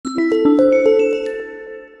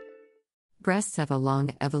Breasts have a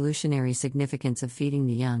long evolutionary significance of feeding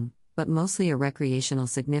the young, but mostly a recreational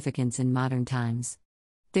significance in modern times.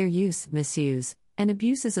 Their use, misuse, and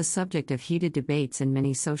abuse is a subject of heated debates in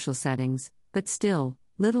many social settings, but still,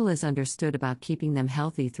 little is understood about keeping them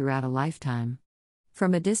healthy throughout a lifetime.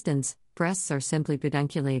 From a distance, breasts are simply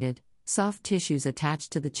pedunculated, soft tissues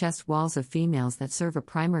attached to the chest walls of females that serve a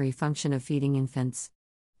primary function of feeding infants.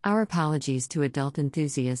 Our apologies to adult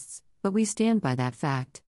enthusiasts, but we stand by that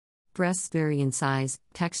fact. Breasts vary in size,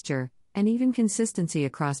 texture, and even consistency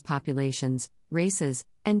across populations, races,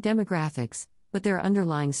 and demographics, but their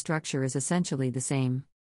underlying structure is essentially the same.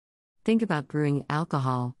 Think about brewing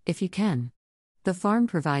alcohol, if you can. The farm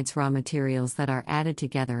provides raw materials that are added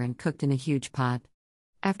together and cooked in a huge pot.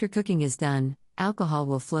 After cooking is done, alcohol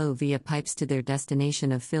will flow via pipes to their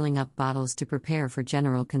destination of filling up bottles to prepare for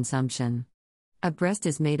general consumption. A breast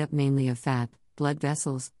is made up mainly of fat, blood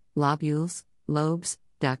vessels, lobules, lobes,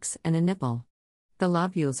 ducts, and a nipple. The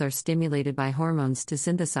lobules are stimulated by hormones to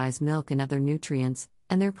synthesize milk and other nutrients,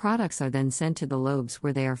 and their products are then sent to the lobes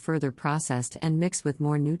where they are further processed and mixed with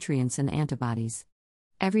more nutrients and antibodies.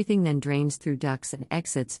 Everything then drains through ducts and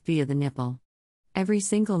exits via the nipple. Every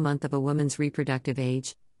single month of a woman's reproductive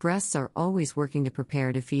age, breasts are always working to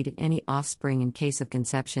prepare to feed any offspring in case of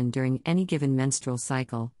conception during any given menstrual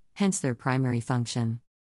cycle, hence their primary function.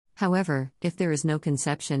 However, if there is no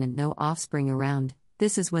conception and no offspring around,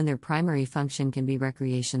 this is when their primary function can be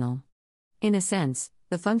recreational. In a sense,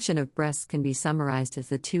 the function of breasts can be summarized as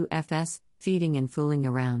the two F's, feeding and fooling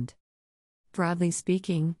around. Broadly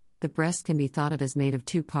speaking, the breast can be thought of as made of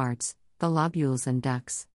two parts, the lobules and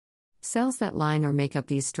ducts. Cells that line or make up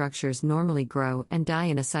these structures normally grow and die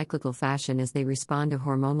in a cyclical fashion as they respond to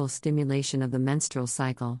hormonal stimulation of the menstrual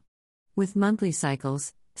cycle. With monthly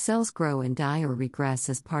cycles, cells grow and die or regress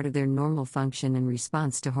as part of their normal function in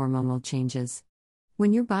response to hormonal changes.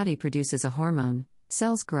 When your body produces a hormone,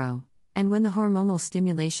 cells grow, and when the hormonal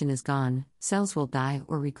stimulation is gone, cells will die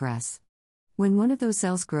or regress. When one of those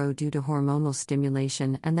cells grow due to hormonal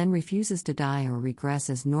stimulation and then refuses to die or regress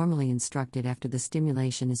as normally instructed after the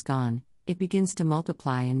stimulation is gone, it begins to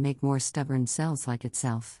multiply and make more stubborn cells like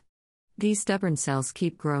itself. These stubborn cells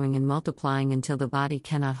keep growing and multiplying until the body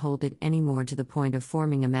cannot hold it anymore to the point of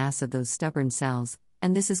forming a mass of those stubborn cells,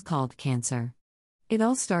 and this is called cancer. It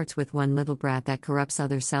all starts with one little brat that corrupts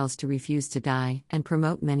other cells to refuse to die and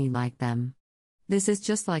promote many like them. This is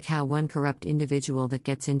just like how one corrupt individual that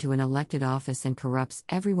gets into an elected office and corrupts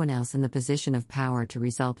everyone else in the position of power to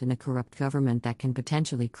result in a corrupt government that can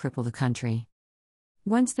potentially cripple the country.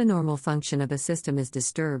 Once the normal function of a system is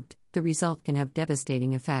disturbed, the result can have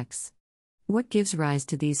devastating effects. What gives rise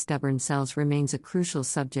to these stubborn cells remains a crucial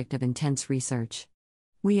subject of intense research.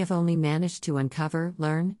 We have only managed to uncover,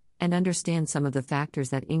 learn, and understand some of the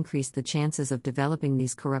factors that increase the chances of developing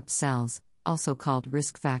these corrupt cells, also called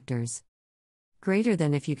risk factors. Greater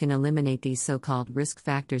than if you can eliminate these so-called risk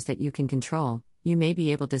factors that you can control, you may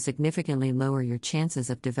be able to significantly lower your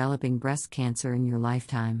chances of developing breast cancer in your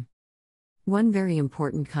lifetime. One very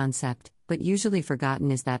important concept, but usually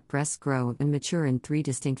forgotten, is that breasts grow and mature in three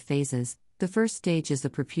distinct phases. The first stage is the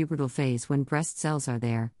prepubertal phase when breast cells are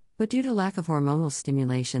there, but due to lack of hormonal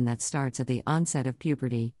stimulation that starts at the onset of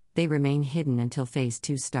puberty, they remain hidden until phase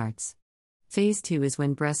 2 starts. Phase 2 is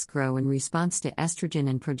when breasts grow in response to estrogen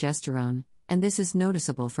and progesterone, and this is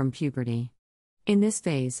noticeable from puberty. In this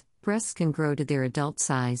phase, breasts can grow to their adult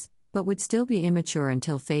size, but would still be immature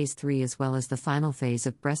until phase 3 as well as the final phase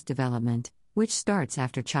of breast development, which starts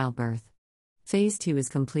after childbirth. Phase 2 is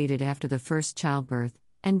completed after the first childbirth,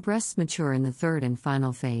 and breasts mature in the third and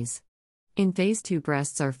final phase. In phase 2,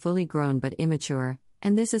 breasts are fully grown but immature,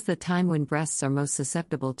 and this is the time when breasts are most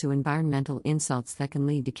susceptible to environmental insults that can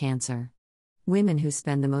lead to cancer. Women who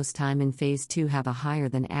spend the most time in phase 2 have a higher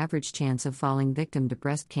than average chance of falling victim to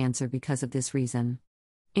breast cancer because of this reason.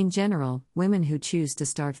 In general, women who choose to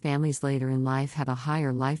start families later in life have a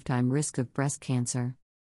higher lifetime risk of breast cancer.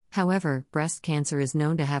 However, breast cancer is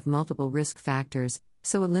known to have multiple risk factors,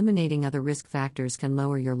 so eliminating other risk factors can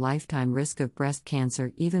lower your lifetime risk of breast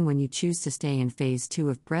cancer even when you choose to stay in phase 2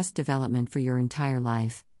 of breast development for your entire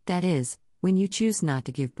life, that is, when you choose not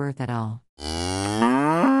to give birth at all.